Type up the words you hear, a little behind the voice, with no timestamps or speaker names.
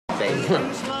baby.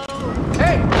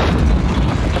 Hey!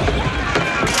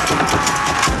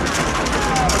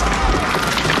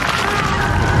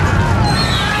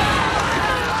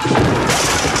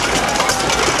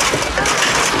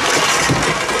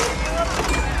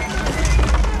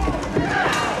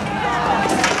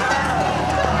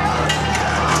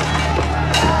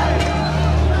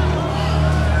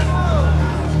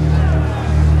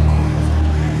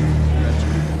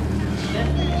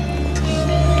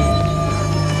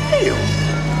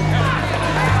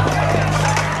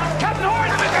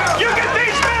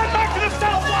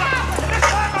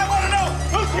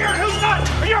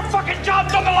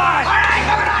 Job's on the line! All right,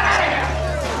 moving on out of here!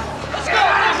 Let's go!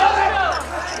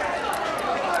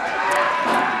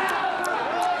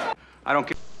 I don't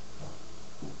care.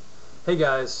 Hey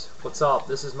guys, what's up?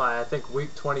 This is my, I think,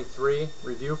 week 23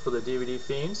 review for the DVD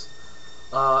Fiends.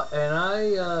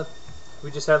 We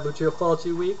just had Lucio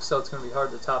Fulci week, so it's going to be hard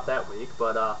to top that week,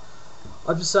 but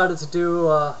I've decided to do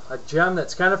a gem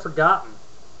that's kind of forgotten,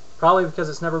 probably because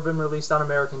it's never been released on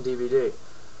American DVD.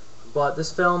 But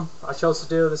this film I chose to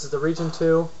do, this is the Region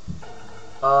 2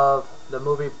 of the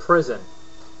movie Prison.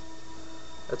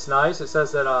 It's nice. It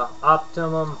says that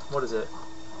Optimum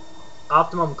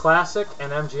Classic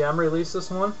and MGM released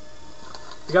this one.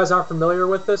 If you guys aren't familiar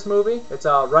with this movie, it's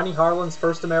Rennie Harlin's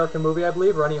first American movie, I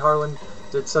believe. Rennie Harlin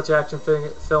did such action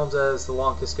films as The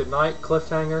Long Kiss Goodnight,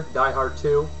 Cliffhanger, Die Hard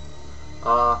 2,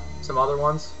 some other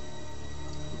ones.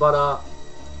 But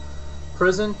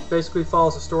Prison basically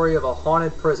follows the story of a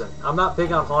haunted prison. I'm not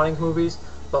big on haunting movies,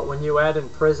 but when you add in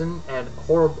prison and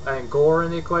horror and gore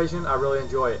in the equation, I really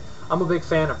enjoy it. I'm a big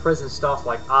fan of prison stuff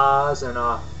like Oz and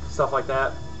stuff like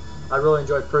that. I really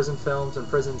enjoy prison films and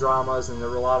prison dramas, and they're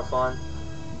a lot of fun.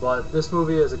 But this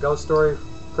movie is a ghost story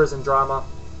prison drama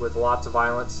with lots of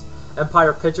violence.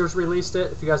 Empire Pictures released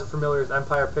it. If you guys are familiar with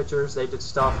Empire Pictures, they did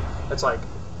stuff that's like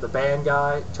the Band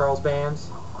guy, Charles Band's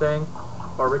thing,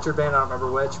 or Richard Band, I don't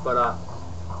remember which, but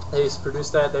they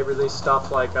produced that. They released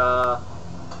stuff like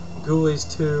Ghoulies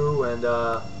 2 and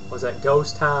was that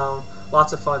Ghost Town.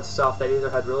 Lots of fun stuff. They either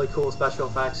had really cool special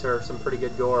effects or some pretty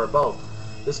good gore, or both.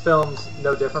 This film's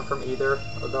no different from either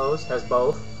of those. Has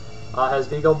both. Has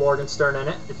Viggo Mortensen in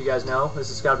it, if you guys know. This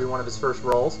has got to be one of his first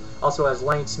roles. Also has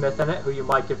Lane Smith in it, who you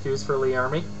might confuse for Lee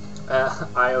Ermey.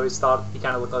 I always thought he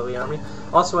kind of looked like Lee Ermey.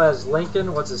 Also has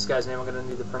Lincoln. What's this guy's name? I'm going to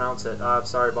need to pronounce it. I'm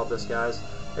sorry about this, guys.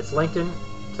 It's Lincoln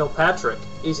Kilpatrick.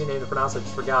 Easy name to pronounce, I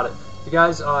just forgot it. You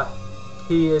guys,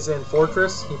 he is in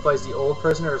Fortress. He plays the old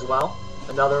prisoner as well.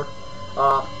 Another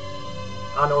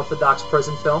unorthodox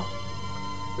prison film.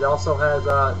 It also has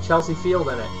Chelsea Field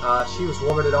in it. She was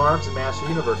Woman at Arms in Master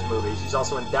Universe movie. She's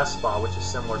also in Death Spa, which is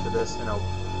similar to this, you know,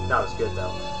 not as good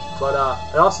though. But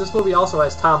this movie also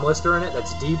has Tom Lister in it.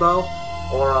 That's Debo,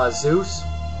 or Zeus.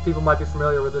 People might be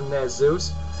familiar with him as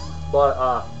Zeus.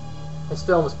 But this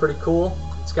film is pretty cool.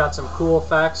 It's got some cool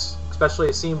effects, especially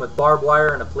a scene with barbed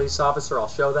wire and a police officer. I'll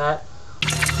show that.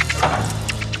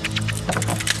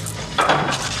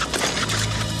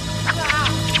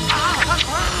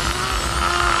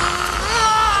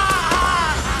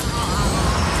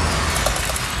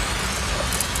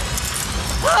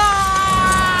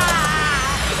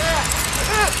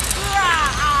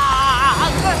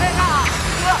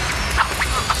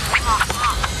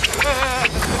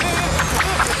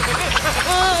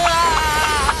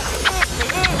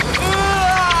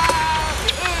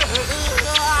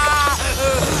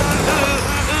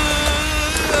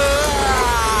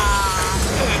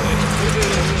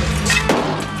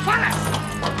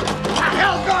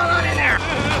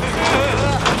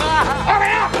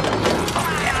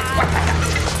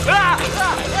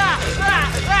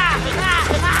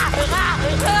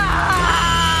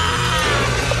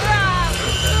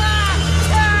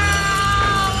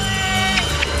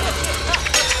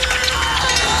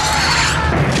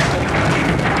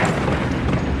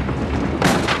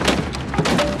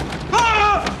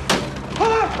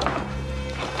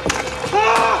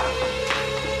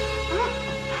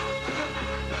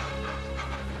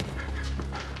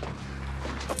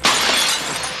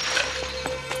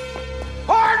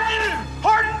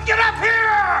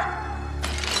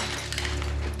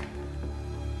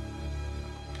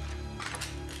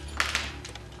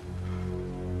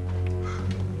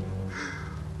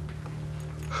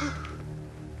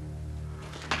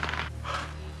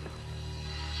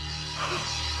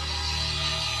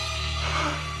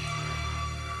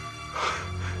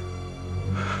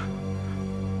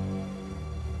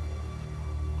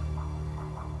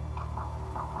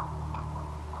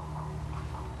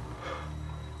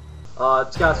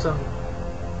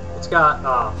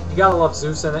 you gotta love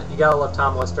Zeus in it. You gotta love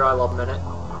Tom Lister. I love him in it.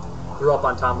 grew up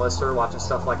on Tom Lister, watching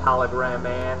stuff like Hologram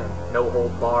Man and No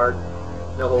Holds Barred.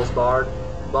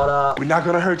 But we're not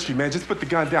gonna hurt you, man. Just put the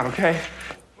gun down, okay?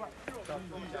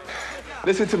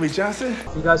 Listen to me, Johnson.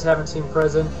 If you guys haven't seen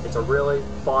Prison, it's a really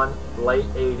fun late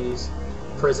 80s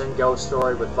prison ghost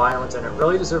story with violence, and it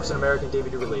really deserves an American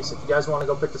DVD release. If you guys want to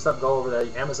go pick this up, go over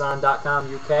to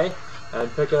Amazon.com UK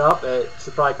and pick it up. It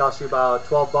should probably cost you about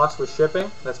 $12 with shipping.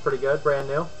 That's pretty good, brand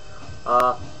new.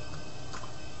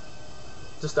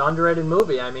 Just an underrated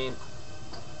movie. I mean,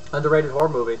 underrated horror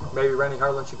movie. Maybe Rennie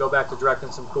Harlan should go back to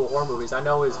directing some cool horror movies. I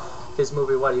know his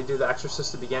movie, what, he'd do The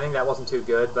Exorcist at the beginning, that wasn't too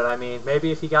good, but I mean,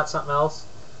 maybe if he got something else,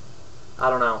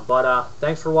 I don't know. But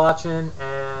thanks for watching,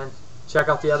 and check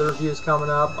out the other reviews coming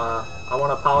up. I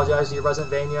want to apologize to you,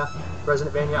 Resident Vania.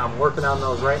 I'm working on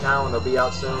those right now, and they'll be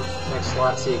out soon. Thanks a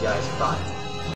lot. See you guys. Bye.